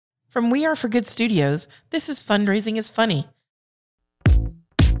From We Are for Good Studios, this is Fundraising is Funny.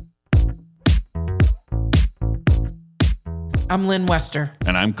 I'm Lynn Wester.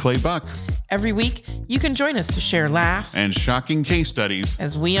 And I'm Clay Buck. Every week, you can join us to share laughs and shocking case studies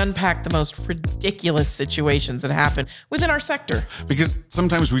as we unpack the most ridiculous situations that happen within our sector. Because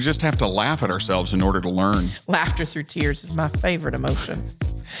sometimes we just have to laugh at ourselves in order to learn. Laughter through tears is my favorite emotion.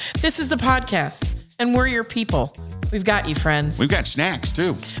 This is the podcast, and we're your people. We've got you, friends. We've got snacks,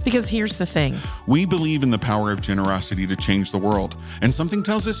 too. Because here's the thing. We believe in the power of generosity to change the world. And something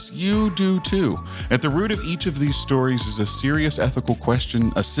tells us you do, too. At the root of each of these stories is a serious ethical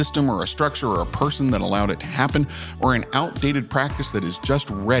question, a system or a structure or a person that allowed it to happen, or an outdated practice that is just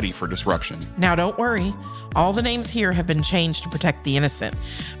ready for disruption. Now, don't worry. All the names here have been changed to protect the innocent.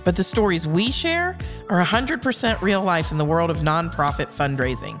 But the stories we share are 100% real life in the world of nonprofit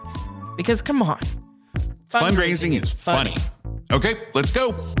fundraising. Because, come on. Fundraising is funny. Okay, let's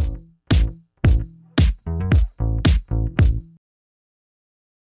go.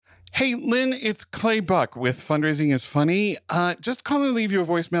 Hey, Lynn, it's Clay Buck with Fundraising is Funny. Just calling to leave you a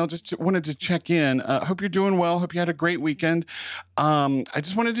voicemail. Just wanted to check in. Hope you're doing well. Hope you had a great weekend. I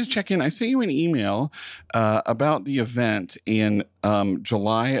just wanted to check in. I sent you an email about the event in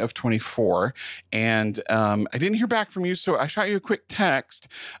July of 24, and I didn't hear back from you, so I shot you a quick text.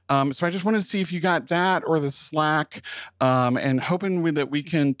 So I just wanted to see if you got that or the Slack, and hoping that we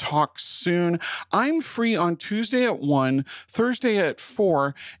can talk soon. I'm free on Tuesday at 1, Thursday at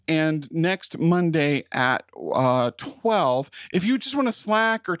 4, and next Monday at 12. If you just want to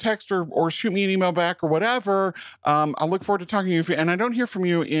Slack or text or shoot me an email back or whatever, I'll look forward to talking to you. And I don't hear from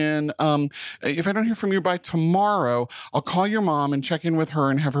you if I don't hear from you by tomorrow, I'll call your mom and check in with her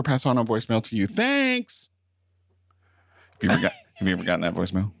and have her pass on a voicemail to you. Thanks. Have you ever gotten that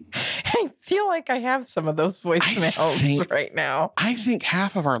voicemail? I feel like I have some of those voicemails right now. I think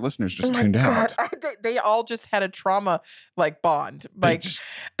half of our listeners just tuned out. They all just had a trauma bond.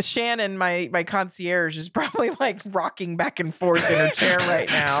 Shannon, my concierge, is probably rocking back and forth in her chair right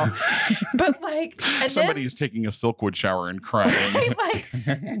now. But somebody is taking a Silkwood shower and crying.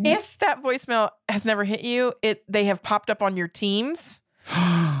 If that voicemail has never hit you, they have popped up on your Teams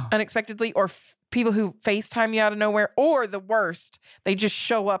unexpectedly, or people who FaceTime you out of nowhere, or the worst, they just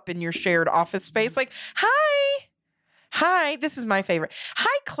show up in your shared office space hi, this is my favorite.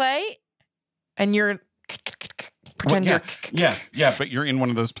 Hi, Clay. And you're pretend you're yeah, but you're in one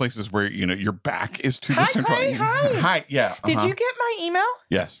of those places where your back is to the central. Hi, yeah. Did you get my email?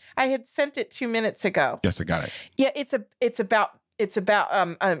 Yes. I had sent it 2 minutes ago. Yes, I got it. Yeah, it's about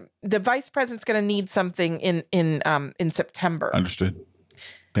the vice president's going to need something in September. Understood.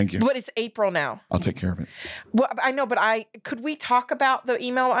 Thank you. But it's April now. I'll take care of it. Well, I know, but could we talk about the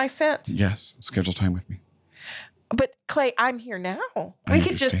email I sent? Yes. Schedule time with me. But Clay, I'm here now. I We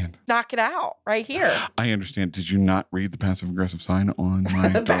could just knock it out right here. I understand. Did you not read the passive aggressive sign on my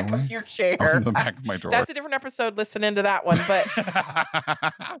the back doorway? of your chair? On the back of my door. That's a different episode. Listen into that one. But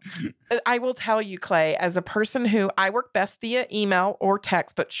I will tell you, Clay, as a person who I work best via email or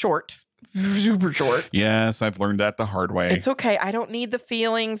text, but short. Super short. Yes, I've learned that the hard way. It's okay. I don't need the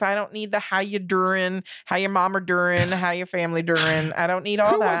feelings. I don't need the how you doing, how your mama doing, how your family doing. I don't need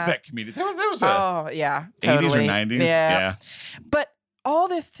all Who that. Who was that comedian? That was yeah, totally. 80s or 90s? Yeah. But all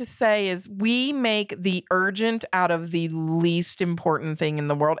this to say is we make the urgent out of the least important thing in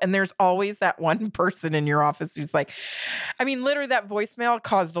the world. And there's always that one person in your office who's literally that voicemail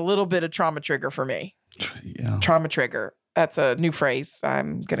caused a little bit of trauma trigger for me. Yeah. Trauma trigger. That's a new phrase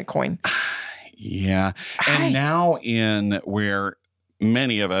I'm going to coin. Yeah. And now in where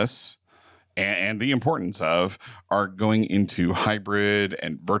many of us and the importance of are going into hybrid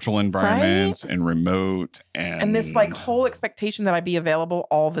and virtual environments and remote and this whole expectation that I be available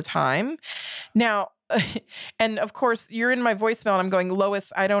all the time. Now, and of course, you're in my voicemail and I'm going,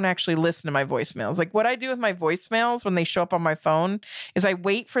 Lois, I don't actually listen to my voicemails. What I do with my voicemails when they show up on my phone is I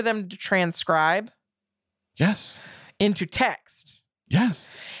wait for them to transcribe. Yes. Into text. Yes.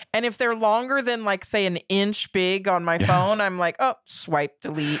 And if they're longer than say an inch big on my phone, I'm swipe,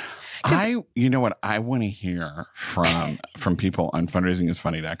 delete. You know what? I want to hear from people on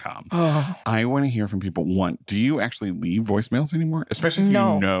fundraisingisfunny.com. Oh. I want to hear from people. One, do you actually leave voicemails anymore? Especially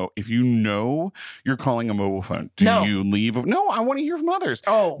if you know you're calling a mobile phone. Do you leave? No, I want to hear from others.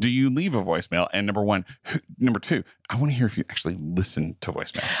 Oh. Do you leave a voicemail? And number two, I want to hear if you actually listen to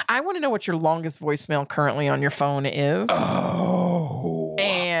voicemail. I want to know what your longest voicemail currently on your phone is. Oh.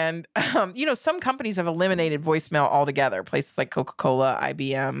 And, some companies have eliminated voicemail altogether. Places like Coca-Cola,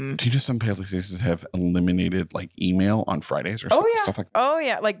 IBM. Do you know some places have eliminated email on Fridays or stuff like that? Oh,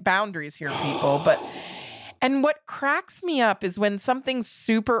 yeah. Boundaries here, people. But And what cracks me up is when something's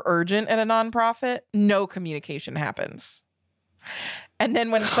super urgent at a nonprofit, no communication happens. And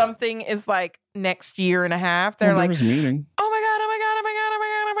then when something is like next year and a half, they're like, there's a meeting. oh my God, oh my God, oh my God, oh my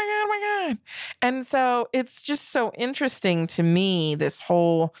God, oh my God, oh my God. And so it's just so interesting to me, this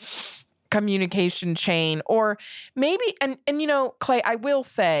whole communication chain. Or maybe, and you know, Clay, I will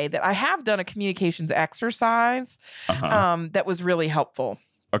say that I have done a communications exercise that was really helpful.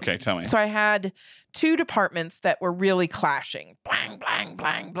 Okay, tell me. So I had 2 departments that were really clashing. Blang, blang,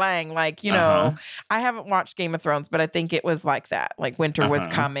 blang, blang. Like, you know, I haven't watched Game of Thrones, but I think it was like that. Like winter was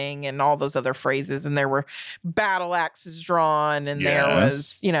coming and all those other phrases. And there were battle axes drawn and there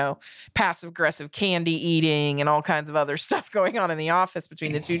was, you know, passive aggressive candy eating and all kinds of other stuff going on in the office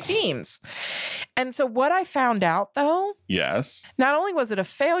between the 2 teams. And so what I found out though, not only was it a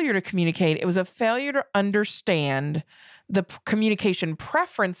failure to communicate, it was a failure to understand the communication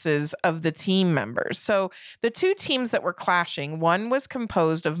preferences of the team members. So the 2 teams that were clashing, one was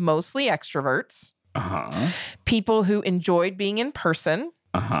composed of mostly extroverts, people who enjoyed being in person,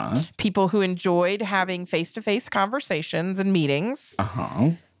 people who enjoyed having face-to-face conversations and meetings,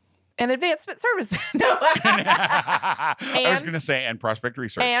 and advancement services. No. I was going to say, and prospect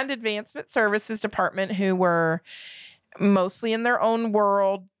research. And advancement services department who were mostly in their own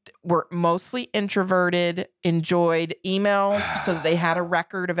world, were mostly introverted, enjoyed emails so that they had a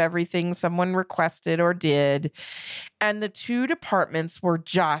record of everything someone requested or did. And the 2 departments were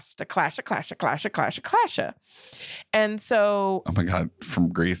just a clash. And so... Oh my God, from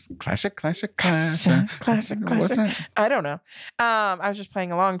Greece. Clash. What's that? I don't know. I was just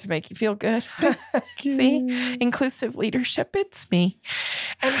playing along to make you feel good. See? Inclusive leadership, it's me.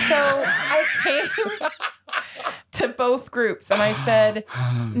 And so I came to both groups and I said,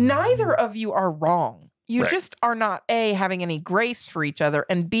 neither of you are wrong. You just are not A, having any grace for each other,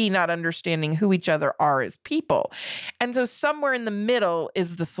 and B, not understanding who each other are as people. And so somewhere in the middle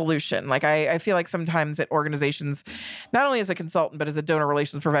is the solution. Like I feel like sometimes at organizations, not only as a consultant, but as a donor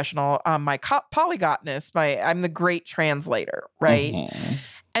relations professional, my polygotness, I'm the great translator, right?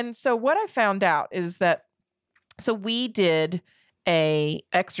 And so what I found out is that, so we did a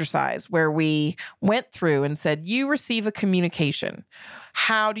exercise where we went through and said, you receive a communication.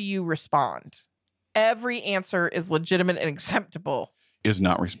 How do you respond? Every answer is legitimate and acceptable. Is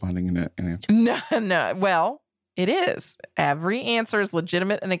not responding in an answer? No. Well, it is. Every answer is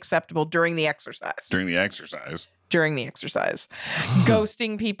legitimate and acceptable during the exercise. During the exercise.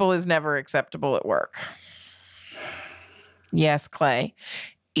 Ghosting people is never acceptable at work. Yes, Clay.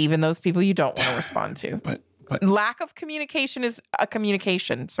 Even those people you don't want to respond to. But lack of communication is a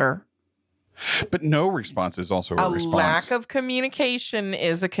communication, sir. But no response is also a response. Lack of communication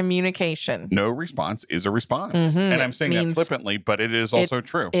is a communication. No response is a response. And I'm saying that flippantly, but it is also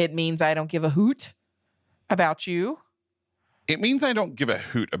true. It means I don't give a hoot about you. It means I don't give a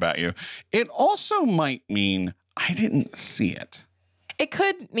hoot about you. It also might mean I didn't see it. It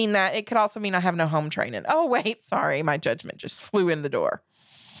could mean that. It could also mean I have no home training. Oh, wait, sorry. My judgment just flew in the door.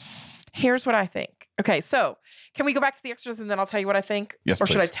 Here's what I think. Okay, so can we go back to the exercise and then I'll tell you what I think? Yes, Or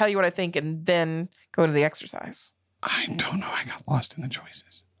please. should I tell you what I think and then go to the exercise? I don't know. I got lost in the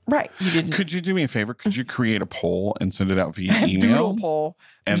choices. Right. You didn't. Could you do me a favor? Could you create a poll and send it out via email? Doodle poll.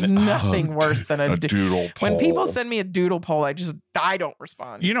 There's nothing worse than a doodle poll. When people send me a doodle poll, I don't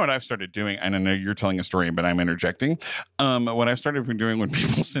respond. You know what I've started doing? And I know you're telling a story, but I'm interjecting. What I started doing when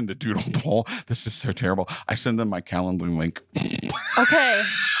people send a doodle poll, this is so terrible. I send them my Calendly link. Okay.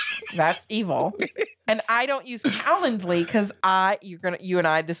 That's evil. And I don't use Calendly because you and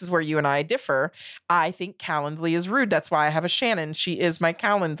I, this is where you and I differ. I think Calendly is rude. That's why I have a Shannon. She is my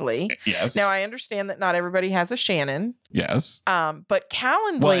Calendly. Yes. Now I understand that not everybody has a Shannon. Yes. But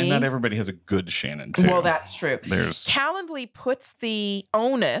Calendly. Well, and not everybody has a good Shannon too. Well, that's true. Calendly puts the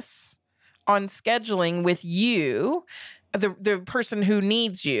onus on scheduling with you, the person who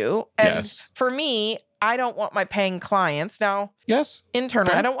needs you. And for me, I don't want my paying clients now. Yes.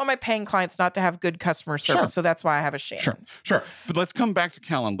 Internal. I don't want my paying clients not to have good customer service. Sure. So that's why I have a Shannon. Sure. But let's come back to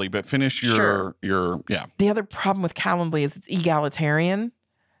Calendly, but finish your. The other problem with Calendly is it's egalitarian.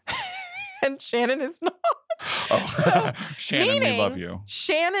 And Shannon is not. Oh, so, Shannon, we love you.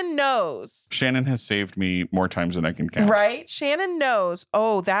 Shannon knows. Shannon has saved me more times than I can count. Right? Shannon knows.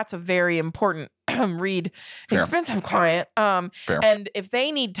 Oh, that's a very important read. Fair. Expensive client. Fair. And if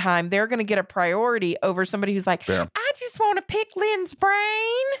they need time, they're going to get a priority over somebody who's like, Fair. I just want to pick Lynn's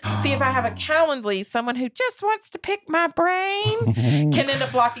brain. See, if I have a Calendly, someone who just wants to pick my brain can end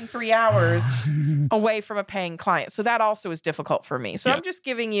up blocking 3 hours away from a paying client. So that also is difficult for me. So I'm just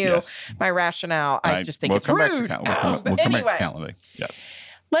giving you my rationale. I just think it's rude. We'll come back to Calendly. Yes.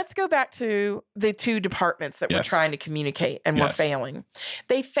 Let's go back to the two departments that were Yes. trying to communicate and were Yes. failing.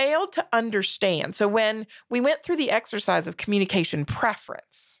 They failed to understand. So when we went through the exercise of communication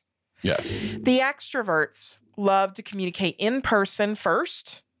preference, Yes. the extroverts love to communicate in person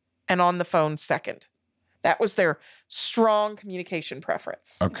first and on the phone second. That was their strong communication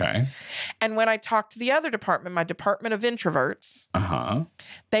preference. Okay. And when I talked to the other department, my department of introverts, Uh-huh.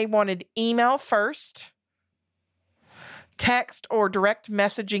 they wanted email first, text or direct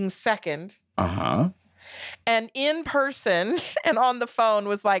messaging second, Uh-huh. and in person and on the phone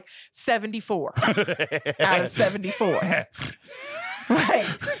was like 74 out of 74. Right.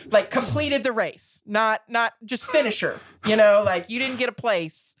 Like completed the race, not just finisher, like you didn't get a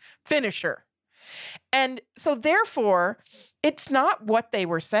place, finisher. And so therefore, it's not what they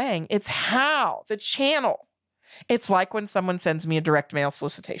were saying, it's how, the channel. It's like when someone sends me a direct mail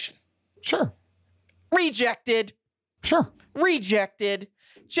solicitation. Sure. Rejected. Sure. Rejected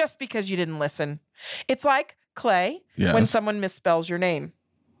just because you didn't listen. It's like, Clay, Yes. when someone misspells your name.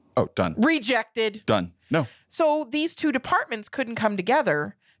 Oh, done. Rejected. Done. No. So these two departments couldn't come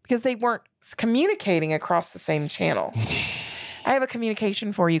together because they weren't communicating across the same channel. I have a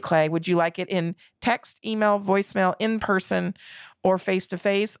communication for you, Clay. Would you like it in text, email, voicemail, in person, or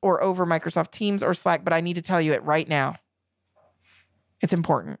face-to-face, or over Microsoft Teams or Slack? But I need to tell you it right now. It's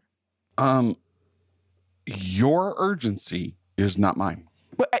important. Your urgency is not mine.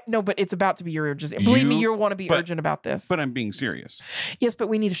 No, but it's about to be your urgency. Believe me, You- you'll want to be but- urgent about this. But I'm being serious. Yes, but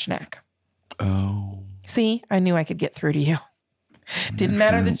we need a snack. Oh. See, I knew I could get through to you. Didn't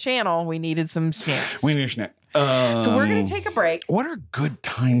matter the channel. We needed some snacks. We need a snack. So we're going to take a break. What are good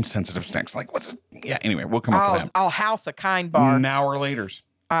time-sensitive snacks? Like, what's it? Yeah, anyway, we'll come up with that. I'll house a kind bar. Now or later's.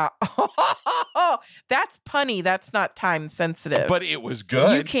 That's punny. That's not time sensitive. But it was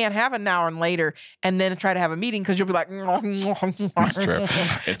good. You can't have an hour and later and then try to have a meeting because you'll be like, It's true.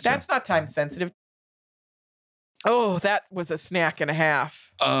 It's that's not time sensitive. Oh, that was a snack and a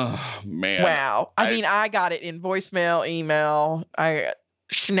half. Oh, man. Wow. I mean, I got it in voicemail, email. I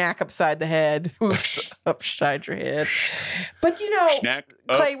snack upside the head. Oops, upside your head. But Snack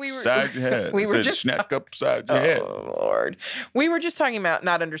Clay, upside your head. we It were said just snack upside your head. Oh, Lord. We were just talking about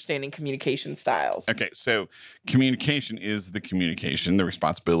not understanding communication styles. Okay, so communication is the communication, the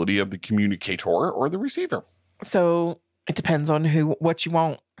responsibility of the communicator or the receiver. So it depends on what you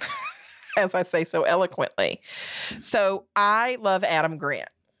want, as I say so eloquently. So I love Adam Grant.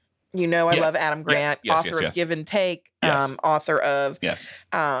 I Yes. love Adam Grant, Yes, author of yes. Give and Take, Yes. author of Yes,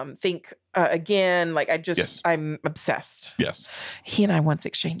 Think Again. Like Yes. I'm obsessed. yes. He and I once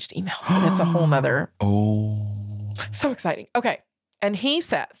exchanged emails, and it's a whole nother. Oh. So exciting. Okay. And he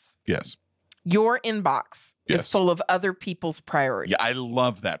says, Yes. your inbox Yes. is full of other people's priorities. Yeah, I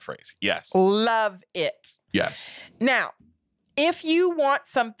love that phrase. Yes. Love it. Yes. Now, if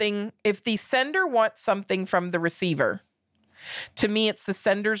the sender wants something from the receiver, to me, it's the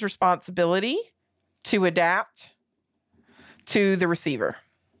sender's responsibility to adapt to the receiver.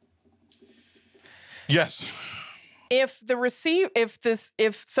 Yes.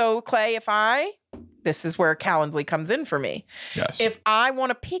 Clay, this is where Calendly comes in for me. Yes. If I want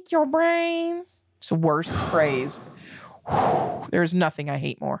to pick your brain, it's the worst phrase. There's nothing I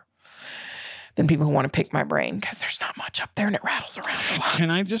hate more than people who want to pick my brain because there's not much up there and it rattles around a lot.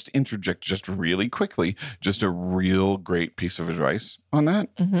 Can I just interject just really quickly, just a real great piece of advice on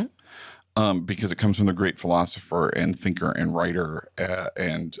that? Mhm. Because it comes from the great philosopher and thinker and writer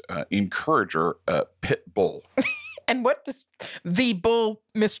and encourager, Pitbull. And what does the bull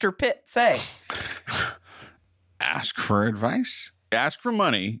Mr. Pitt say? Ask for advice. Ask for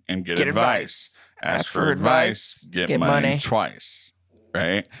money and get Get advice. Ask for advice, get money twice.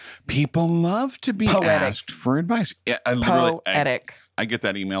 Right? People love to be Poetic. asked for advice. Yeah, I Poetic. get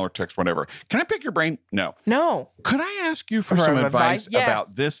that email or text, whatever. Can I pick your brain? No. No. Could I ask you for For some advice? advice Yes.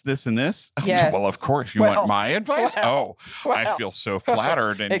 about this, this, and this? Yes. Well, of course. You Well, want my advice? well, I well. feel so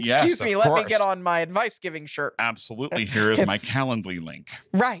flattered. And Excuse yes, me, of let course. me get on my advice giving shirt. Absolutely. Here is my It's- Calendly link.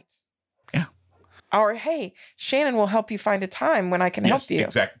 Right. Yeah. Or, hey, Shannon will help you find a time when I can help you.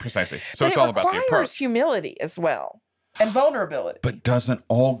 Exactly. Precisely. So But it's it all about the requires approach. humility as well and vulnerability. But doesn't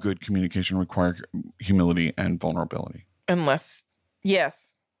all good communication require humility and vulnerability? Unless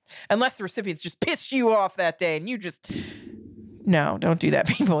the recipients just piss you off that day and you just, no, don't do that,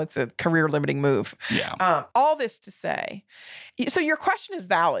 people. It's a career limiting move. Yeah. All this to say, so your question is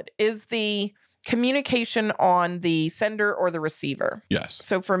valid. Is the communication on the sender or the receiver? Yes.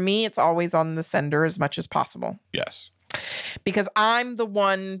 So for me, it's always on the sender as much as possible Yes. because I'm the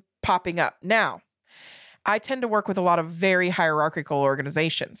one popping up. Now, I tend to work with a lot of very hierarchical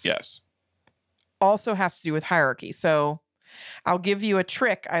organizations. Yes. Also has to do with hierarchy. So I'll give you a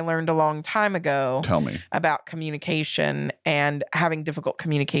trick I learned a long time ago Tell me. about communication and having difficult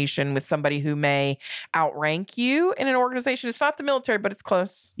communication with somebody who may outrank you in an organization. It's not the military, but it's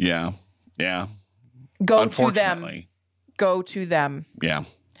close. Yeah. Yeah. Go to them. Unfortunately. Go to them. Yeah.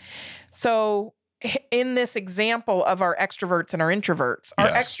 So in this example of our extroverts and our introverts, our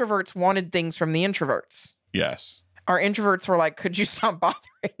Yes. extroverts wanted things from the introverts. Yes. Our introverts were like, could you stop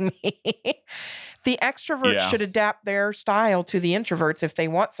bothering me? The extroverts Yeah. should adapt their style to the introverts if they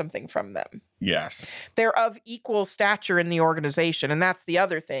want something from them. Yes. They're of equal stature in the organization. And that's the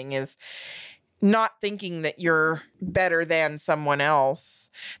other thing, is not thinking that you're better than someone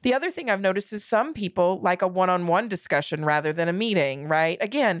else. The other thing I've noticed is some people like a one-on-one discussion rather than a meeting, right?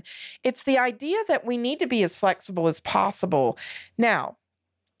 Again, it's the idea that we need to be as flexible as possible. Now,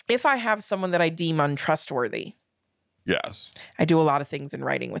 if I have someone that I deem untrustworthy, Yes. I do a lot of things in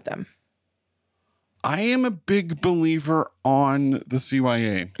writing with them. I am a big believer on the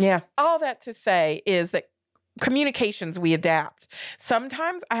CYA. Yeah. All that to say is that communications, we adapt.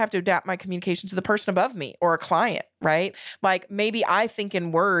 Sometimes I have to adapt my communication to the person above me or a client, right? Like maybe I think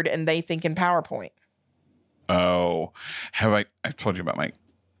in Word and they think in PowerPoint. Oh, I've told you about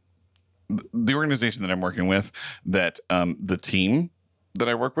the organization that I'm working with, that the team that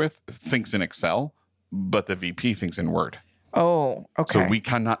I work with thinks in Excel, but the VP thinks in Word. Oh, okay. So we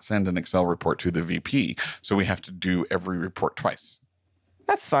cannot send an Excel report to the VP. So we have to do every report twice.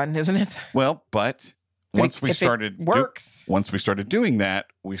 That's fun, isn't it? Well, but once we If it started works. once we started doing that,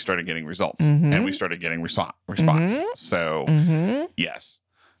 we started getting results Mhm. and we started getting response. Mhm. So Mm-hmm. yes.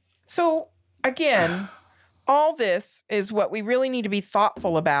 So again, all this is what we really need to be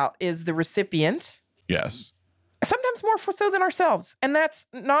thoughtful about is the recipient, Yes. sometimes more so than ourselves. And that's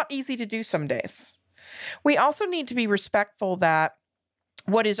not easy to do some days. We also need to be respectful that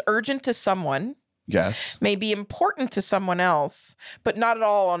what is urgent to someone Yes. may be important to someone else, but not at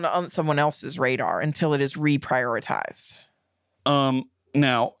all on someone else's radar until it is reprioritized.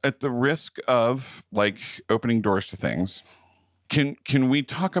 Now, at the risk of like opening doors to things, can we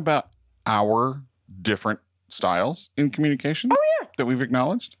talk about our different styles in communication? Oh, yeah. That we've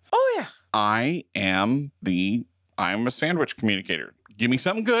acknowledged? Oh, yeah. I'm a sandwich communicator. Give me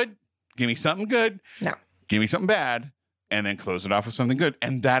something good. Give me something good. No. Give me something bad. And then close it off with something good.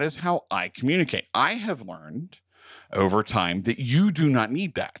 And that is how I communicate. I have learned over time that you do not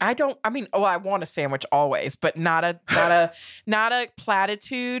need that. I want a sandwich always, but not a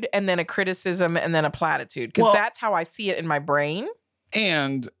platitude and then a criticism and then a platitude. Because Well- that's how I see it in my brain.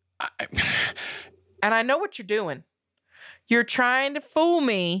 And And I know what you're doing. You're trying to fool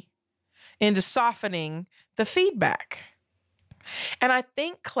me into softening the feedback. And I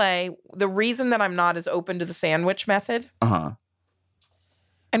think, Clay, the reason that I'm not as open to the sandwich method,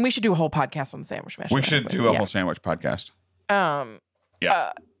 and we should do a whole podcast on the sandwich method. we should do a whole sandwich podcast.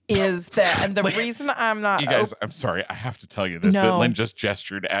 Is that, and the reason I'm not You guys, I'm sorry. I have to tell you this, that No. Lynn just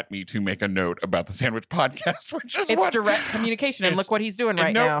gestured at me to make a note about the sandwich podcast, which is it's what direct communication. And It's- look what he's doing and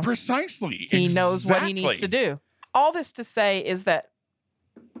right no, now. precisely. He knows what he needs Exactly. to do. All this to say is that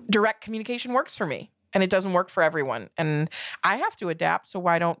direct communication works for me and it doesn't work for everyone. And I have to adapt. So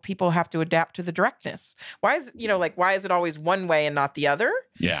why don't people have to adapt to the directness? Why is it always one way and not the other?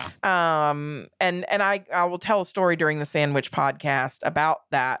 Yeah. And I will tell a story during the sandwich podcast about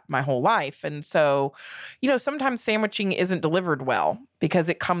that my whole life. And so, sometimes sandwiching isn't delivered well because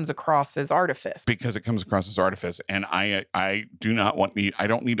it comes across as artifice. Because it comes across as artifice. And I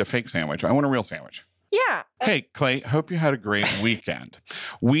don't need a fake sandwich. I want a real sandwich. Yeah. Hey, Clay, hope you had a great weekend.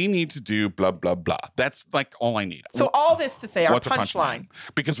 We need to do blah, blah, blah. That's like all I need. So all this to say, our What's a punchline.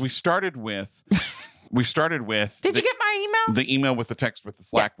 Because we started with Did you get my email? the email with the text with the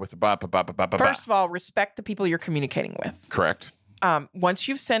Slack with the ba ba ba ba ba ba. First of all, respect the people you're communicating with. Correct. Once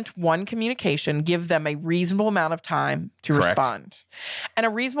you've sent one communication, give them a reasonable amount of time to Correct. respond. And a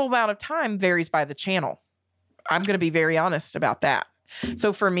reasonable amount of time varies by the channel. I'm going to be very honest about that.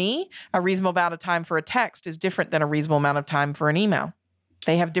 So for me, a reasonable amount of time for a text is different than a reasonable amount of time for an email.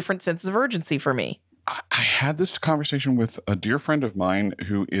 They have different senses of urgency for me. I had this conversation with a dear friend of mine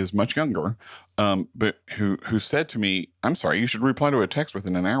who is much younger, but who said to me, "I'm sorry, you should reply to a text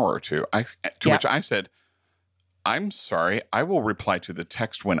within an hour or two." Which I said, "I'm sorry, I will reply to the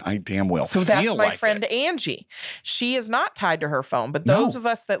text when I damn well So feel that's my like friend it." Angie. She is not tied to her phone, but those No. of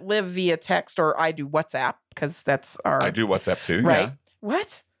us that live via text, or I do WhatsApp because that's our I do WhatsApp too. right. Yeah.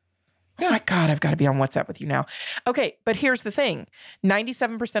 What? Oh my God, I've got to be on WhatsApp with you now. Okay, but here's the thing.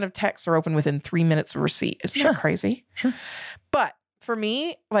 97% of texts are open within 3 minutes of receipt. Isn't Sure. that crazy? Sure. But for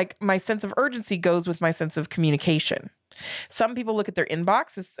me, like my sense of urgency goes with my sense of communication. Some people look at their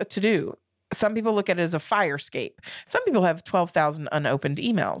inbox as a to-do. Some people look at it as a fire escape. Some people have 12,000 unopened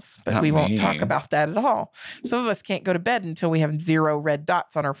emails, but Not we won't me. talk about that at all. Some of us can't go to bed until we have 0 red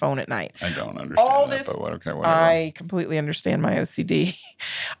dots on our phone at night. I don't understand All that, this- but whatever. I completely understand my OCD.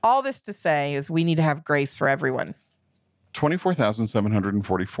 All this to say is we need to have grace for everyone.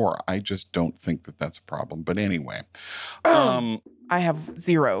 24,744. I just don't think that that's a problem. But anyway, I have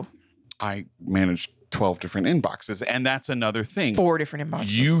 0. I managed 12 different inboxes. And that's another thing. 4 different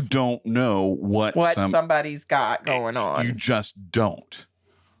inboxes. You don't know what somebody's got going on. You just don't.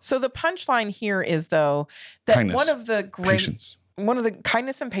 So the punchline here is, though, that Kindness, one of the Patience.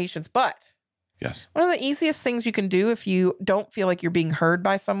 kindness and patience, but Yes. one of the easiest things you can do if you don't feel like you're being heard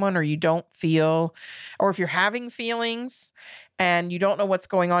by someone, or you don't feel, or if you're having feelings and you don't know what's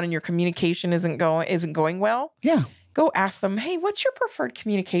going on and your communication isn't going well, Yeah. go ask them, hey, what's your preferred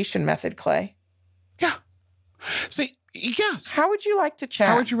communication method, Clay? Yeah. See, yes. How would you like to chat?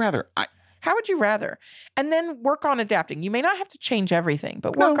 How would you rather? How would you rather? And then work on adapting. You may not have to change everything,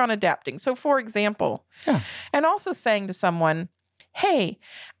 but work on adapting. So, for example, and also saying to someone, hey,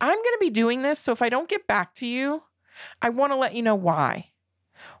 I'm going to be doing this. So if I don't get back to you, I want to let you know why.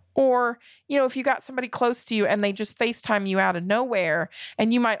 Or, if you got somebody close to you and they just FaceTime you out of nowhere,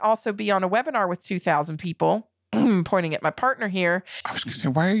 and you might also be on a webinar with 2,000 people, pointing at my partner here. I was going to say,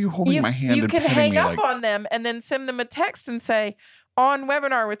 why are you holding my hand? You and can petting hang me up on them and then send them a text and say, on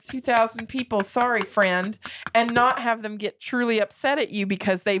webinar with 2,000 people, sorry, friend, and not have them get truly upset at you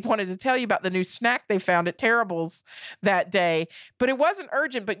because they wanted to tell you about the new snack they found at Terrible's that day. But it wasn't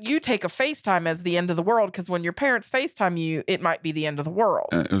urgent, but you take a FaceTime as the end of the world, because when your parents FaceTime you, it might be the end of the world.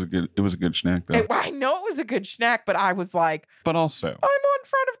 It was a good snack, though. I know it was a good snack, but I was like, but also, I'm on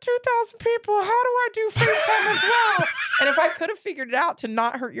front of 2,000 people. How do I do FaceTime as well? And if I could have figured it out to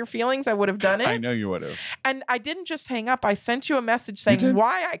not hurt your feelings, I would have done it. I know you would have. And I didn't just hang up. I sent you a message saying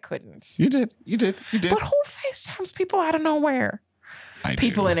why I couldn't. You did. But who FaceTimes people out of nowhere?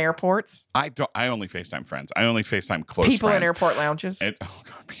 People in airports. I only FaceTime friends. I only FaceTime close people friends. In airport lounges.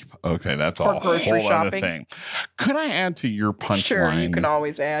 People. Okay, that's or a grocery whole shopping. other thing. Could I add to your punchline? Sure, you can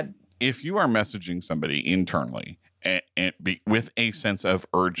always add. If you are messaging somebody internally with a sense of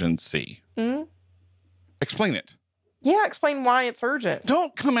urgency, explain it. Yeah, explain why it's urgent.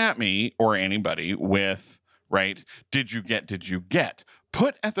 Don't come at me or anybody with, did you get?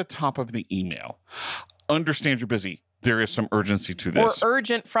 Put at the top of the email, understand you're busy. There is some urgency to this. Or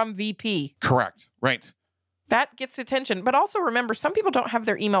urgent from VP. Correct. Right. That gets attention. But also remember, some people don't have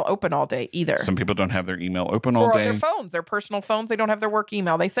their email open all day either. Some people don't have their email open all day. Or day. on their phones, their personal phones. They don't have their work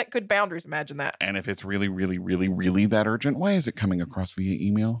email. They set good boundaries. Imagine that. And if it's really, really, really, really that urgent, why is it coming across via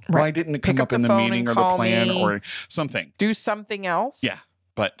email? Right. Why didn't it come up in the meeting or the plan or something? Do something else. Yeah,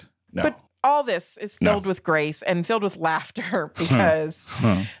 but no. But all this is filled with grace and filled with laughter because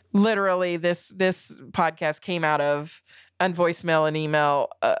literally this podcast came out of a voicemail and email.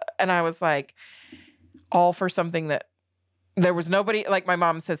 And I was like, all for something that there was nobody, like my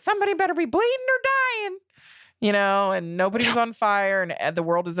mom says, somebody better be bleeding or dying, and nobody was on fire and the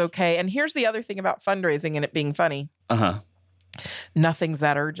world is okay. And here's the other thing about fundraising and it being funny. Nothing's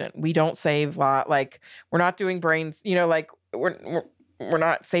that urgent. We don't save we're not doing brains, we're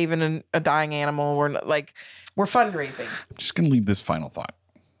not saving a dying animal. We're fundraising. I'm just going to leave this final thought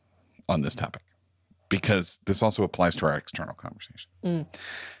on this topic because this also applies to our external conversation.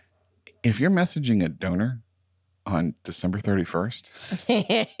 If you're messaging a donor on December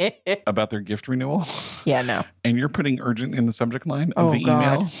 31st about their gift renewal, and you're putting urgent in the subject line of the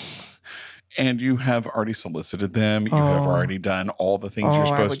email, and you have already solicited them, you have already done all the things you're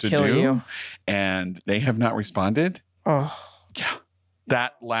supposed to do, and they have not responded,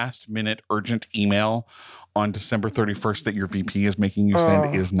 that last minute urgent email on December 31st that your VP is making you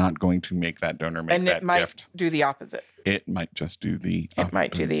send is not going to make that donor make that gift. And it might do the opposite. It might just do the opposite. It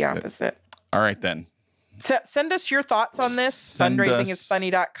might do the opposite. All right, then. Send us your thoughts on this.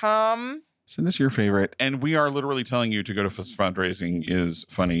 Fundraisingisfunny.com. Send us your favorite. And we are literally telling you to go to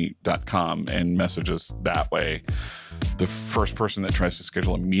fundraisingisfunny.com and message us that way. The first person that tries to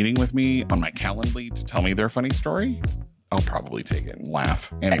schedule a meeting with me on my Calendly to tell me their funny story, I'll probably take it and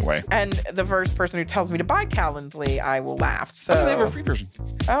laugh anyway. And the first person who tells me to buy Calendly, I will laugh. So they have a free version.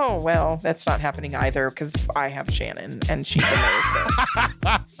 Oh, well, that's not happening either because I have Shannon and she's a nurse.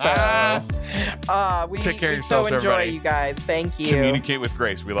 So we take care of yourselves, so enjoy everybody. you guys. Thank you. Communicate with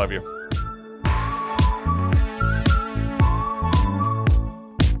grace. We love you.